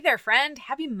Hey there, friend.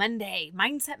 Happy Monday,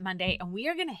 Mindset Monday, and we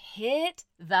are going to hit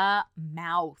the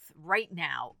mouth right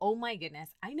now. Oh my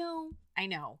goodness. I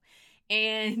know.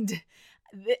 And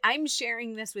I'm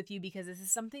sharing this with you because this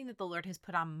is something that the Lord has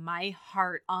put on my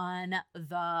heart on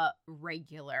the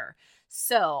regular.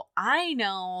 So I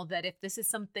know that if this is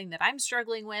something that I'm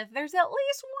struggling with, there's at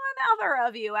least one other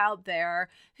of you out there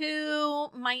who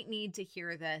might need to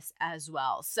hear this as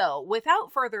well. So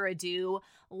without further ado,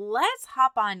 let's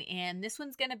hop on in. This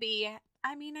one's going to be,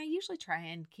 I usually try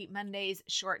and keep Mondays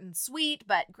short and sweet,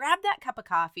 but grab that cup of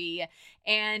coffee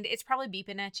and it's probably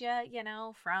beeping at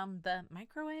you, from the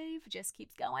microwave. Just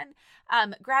keeps going.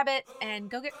 Grab it and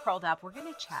go get curled up. We're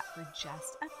going to chat for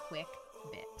just a quick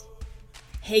bit.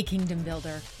 Hey, Kingdom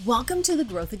Builder. Welcome to the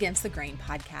Growth Against the Grain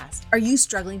podcast. Are you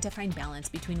struggling to find balance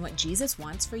between what Jesus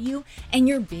wants for you and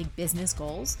your big business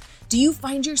goals? Do you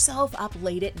find yourself up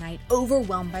late at night,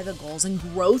 overwhelmed by the goals and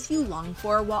growth you long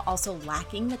for while also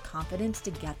lacking the confidence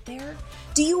to get there?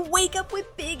 Do you wake up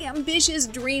with big, ambitious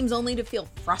dreams only to feel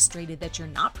frustrated that you're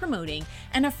not promoting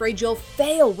and afraid you'll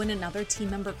fail when another team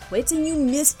member quits and you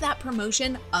missed that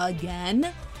promotion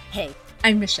again? Hey,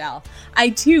 I'm Michelle. I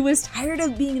too was tired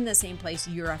of being in the same place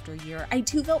year after year. I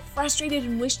too felt frustrated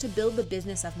and wished to build the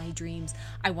business of my dreams.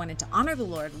 I wanted to honor the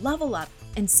Lord, level up,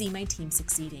 and see my team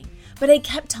succeeding. But I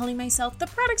kept telling myself the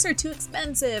products are too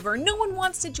expensive, or no one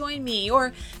wants to join me,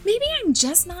 or maybe I'm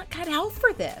just not cut out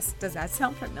for this. Does that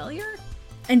sound familiar?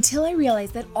 Until I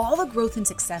realized that all the growth and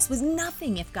success was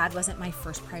nothing if God wasn't my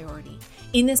first priority.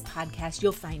 In this podcast,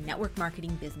 you'll find network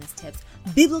marketing business tips,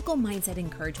 biblical mindset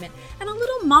encouragement, and a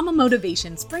little mama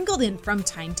motivation sprinkled in from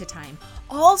time to time,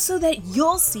 all so that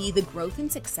you'll see the growth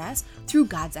and success through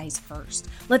God's eyes first.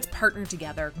 Let's partner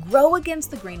together, grow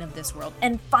against the grain of this world,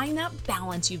 and find that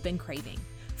balance you've been craving.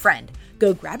 Friend,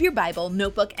 go grab your Bible,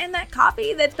 notebook, and that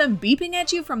coffee that's been beeping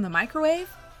at you from the microwave.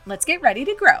 Let's get ready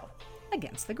to grow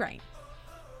against the grain.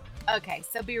 Okay,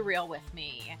 so be real with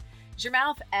me. Does your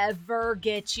mouth ever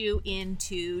get you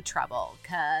into trouble?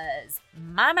 Because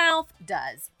my mouth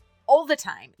does all the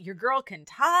time. Your girl can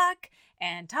talk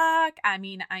and talk.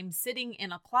 I'm sitting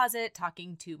in a closet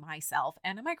talking to myself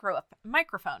and a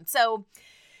microphone. So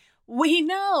we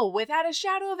know without a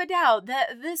shadow of a doubt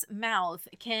that this mouth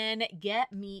can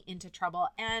get me into trouble.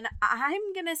 And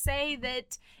I'm going to say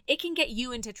that it can get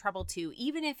you into trouble too,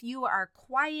 even if you are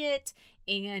quiet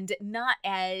and not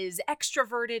as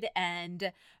extroverted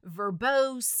and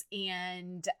verbose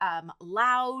and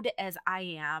loud as I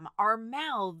am. Our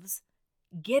mouths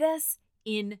get us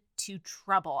into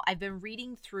trouble. I've been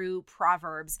reading through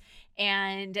Proverbs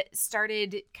and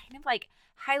started kind of like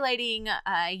highlighting.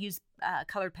 I use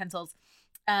colored pencils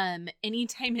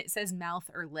anytime it says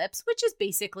mouth or lips, which is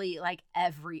basically like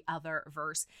every other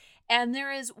verse. And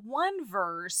there is one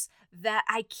verse that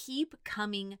I keep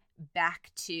coming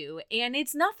back to, and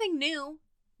it's nothing new.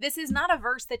 This is not a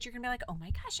verse that you're going to be like, oh my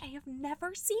gosh, I have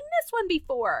never seen this one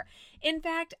before. In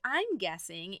fact, I'm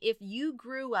guessing if you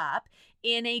grew up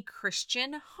in a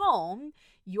Christian home,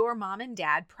 your mom and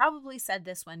dad probably said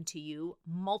this one to you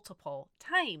multiple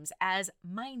times, as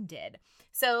mine did.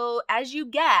 So as you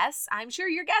guess, I'm sure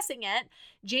you're guessing it,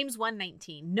 James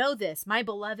 1:19, know this, my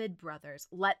beloved brothers,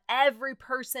 let every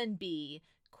person be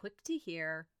quick to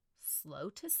hear, slow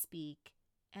to speak,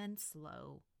 and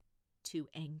slow to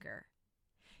anger.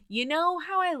 You know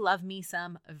how I love me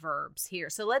some verbs here.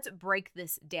 So let's break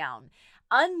this down.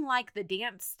 Unlike the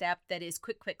dance step that is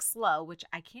quick, quick, slow, which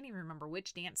I can't even remember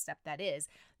which dance step that is.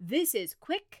 This is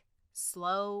quick,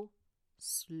 slow,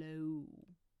 slow.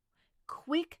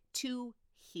 Quick to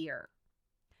hear,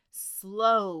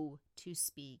 slow to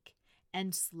speak,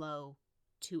 and slow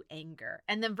to anger.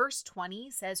 And then verse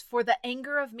 20 says, for the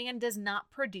anger of man does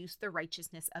not produce the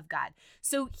righteousness of God.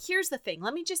 So here's the thing.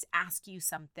 Let me just ask you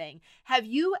something. Have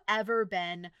you ever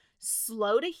been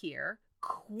slow to hear,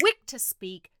 quick to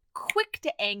speak, quick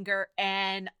to anger,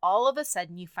 and all of a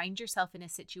sudden you find yourself in a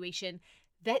situation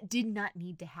that did not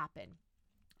need to happen?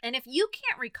 And if you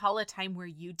can't recall a time where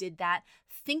you did that,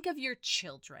 think of your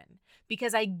children,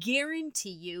 because I guarantee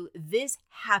you this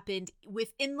happened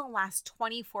within the last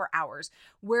 24 hours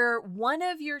where one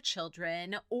of your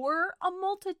children or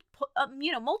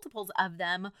multiples of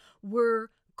them were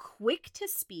quick to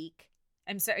speak.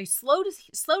 Slow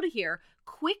to hear,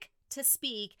 quick to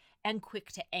speak, and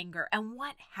quick to anger. And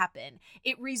what happened?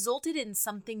 It resulted in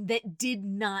something that did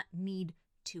not need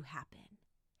to happen.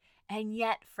 And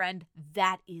yet, friend,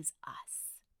 that is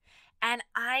us. And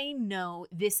I know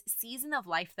this season of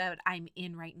life that I'm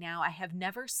in right now, I have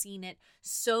never seen it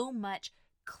so much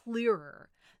clearer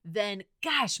than,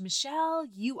 gosh, Michelle,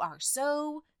 you are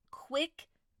so quick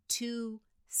to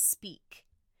speak.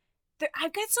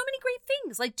 I've got so many great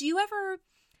things. Like,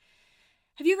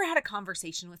 have you ever had a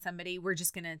conversation with somebody? We're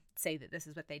just going to say that this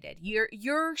is what they did.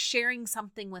 You're sharing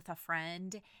something with a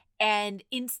friend, and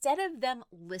instead of them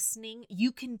listening,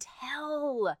 you can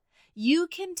tell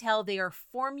they are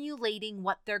formulating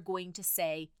what they're going to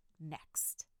say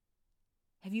next.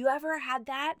 Have you ever had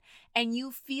that? And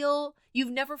you feel you've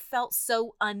never felt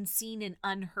so unseen and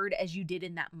unheard as you did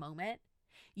in that moment?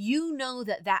 You know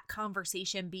that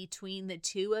conversation between the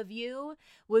two of you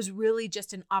was really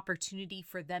just an opportunity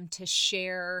for them to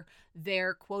share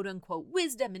their quote unquote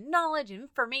wisdom and knowledge and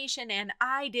information. And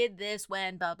I did this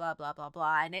when blah, blah, blah, blah,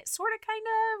 blah. And it sort of kind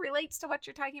of relates to what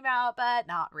you're talking about, but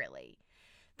not really.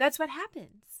 That's what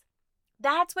happens.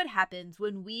 That's what happens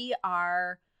when we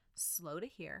are slow to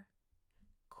hear,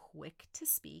 quick to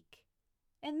speak,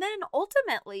 and then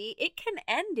ultimately it can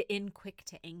end in quick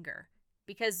to anger.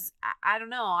 Because I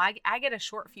don't know, I get a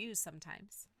short fuse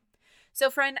sometimes. So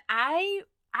friend, I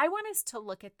want us to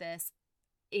look at this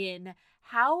in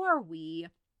how are we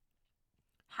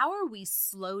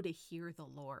slow to hear the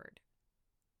Lord?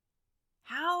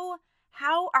 How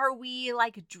are we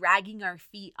like dragging our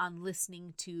feet on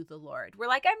listening to the Lord? We're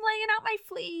like, I'm laying out my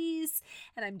fleece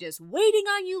and I'm just waiting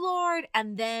on you, Lord.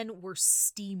 And then we're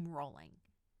steamrolling.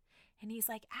 And he's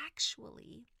like,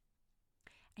 actually,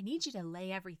 I need you to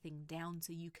lay everything down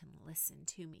so you can listen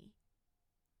to me.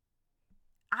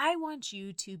 I want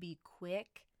you to be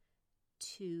quick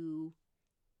to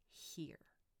hear.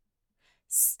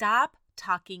 Stop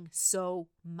talking so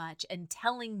much and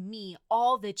telling me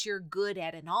all that you're good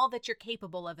at and all that you're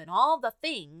capable of and all the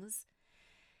things,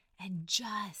 and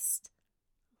just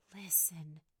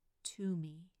listen to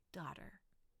me, daughter.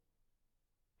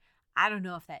 I don't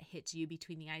know if that hits you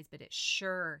between the eyes, but it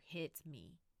sure hits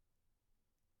me.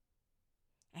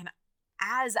 And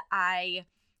as I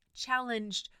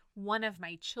challenged one of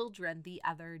my children the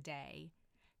other day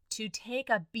to take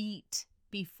a beat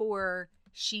before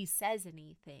she says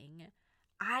anything,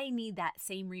 I need that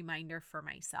same reminder for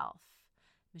myself.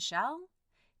 Michelle,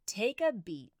 take a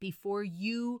beat before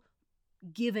you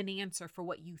give an answer for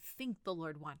what you think the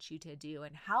Lord wants you to do.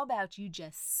 And how about you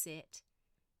just sit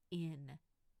in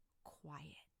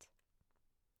quiet?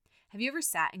 Have you ever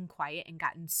sat in quiet and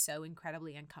gotten so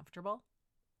incredibly uncomfortable?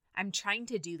 I'm trying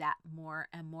to do that more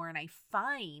and more, and I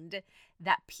find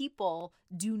that people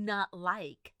do not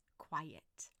like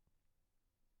quiet.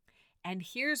 And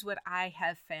here's what I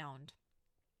have found.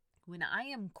 When I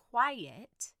am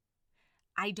quiet,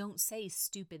 I don't say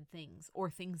stupid things or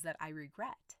things that I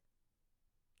regret.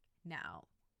 Now,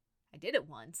 I did it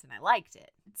once and I liked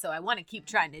it, so I want to keep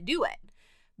trying to do it.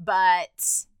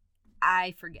 But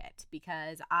I forget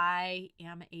because I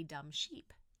am a dumb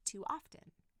sheep too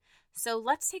often. So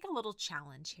let's take a little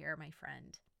challenge here, my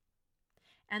friend.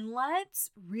 And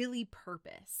let's really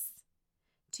purpose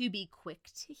to be quick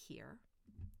to hear,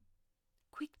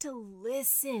 quick to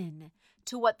listen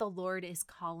to what the Lord is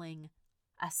calling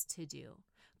us to do,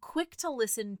 quick to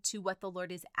listen to what the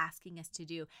Lord is asking us to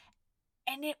do.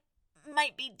 And it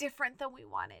might be different than we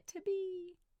want it to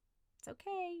be. It's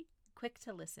okay. Quick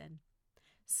to listen,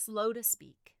 slow to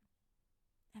speak,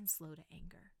 and slow to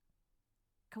anger.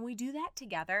 Can we do that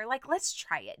together? Like, let's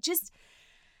try it.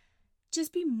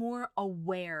 Just be more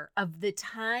aware of the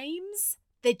times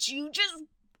that you just have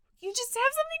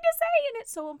something to say and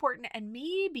it's so important. And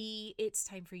maybe it's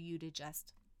time for you to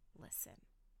just listen.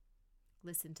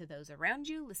 Listen to those around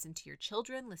you. Listen to your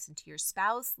children. Listen to your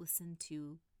spouse. Listen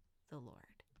to the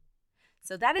Lord.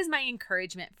 So that is my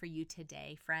encouragement for you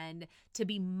today, friend, to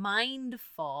be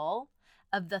mindful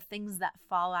of the things that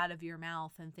fall out of your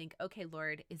mouth and think, okay,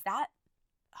 Lord, is that,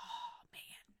 oh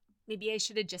man, maybe I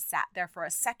should have just sat there for a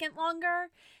second longer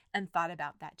and thought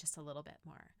about that just a little bit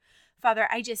more. Father,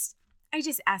 I just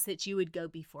ask that you would go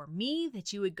before me,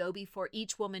 that you would go before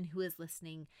each woman who is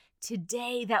listening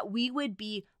today, that we would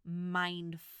be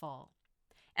mindful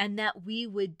and that we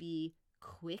would be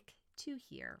quick to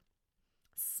hear,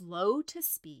 slow to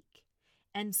speak,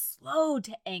 and slow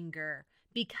to anger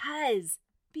because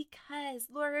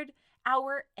Lord,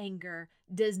 our anger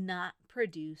does not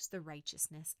produce the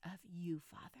righteousness of you,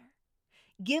 Father.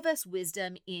 Give us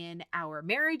wisdom in our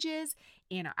marriages,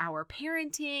 in our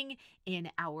parenting, in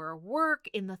our work,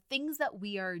 in the things that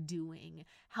we are doing.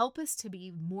 Help us to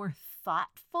be more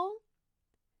thoughtful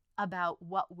about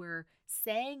what we're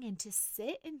saying and to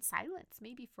sit in silence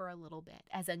maybe for a little bit,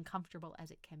 as uncomfortable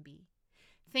as it can be.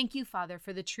 Thank you, Father,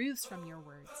 for the truths from your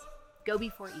words. Go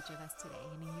before each of us today,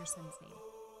 and in your Son's name,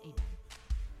 amen.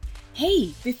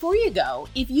 Hey, before you go,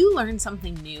 if you learned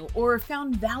something new or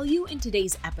found value in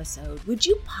today's episode, would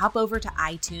you pop over to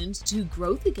iTunes to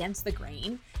Growth Against the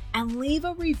Grain and leave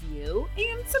a review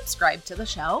and subscribe to the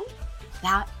show?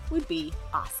 That would be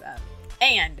awesome.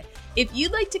 And if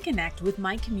you'd like to connect with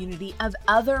my community of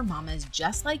other mamas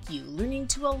just like you, learning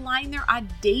to align their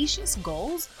audacious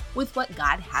goals with what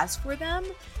God has for them,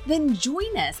 then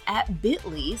join us at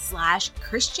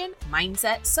bit.ly/Christian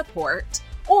Mindset Support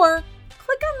or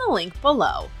click on the link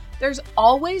below. There's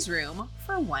always room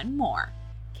for one more.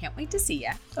 Can't wait to see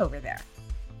you over there.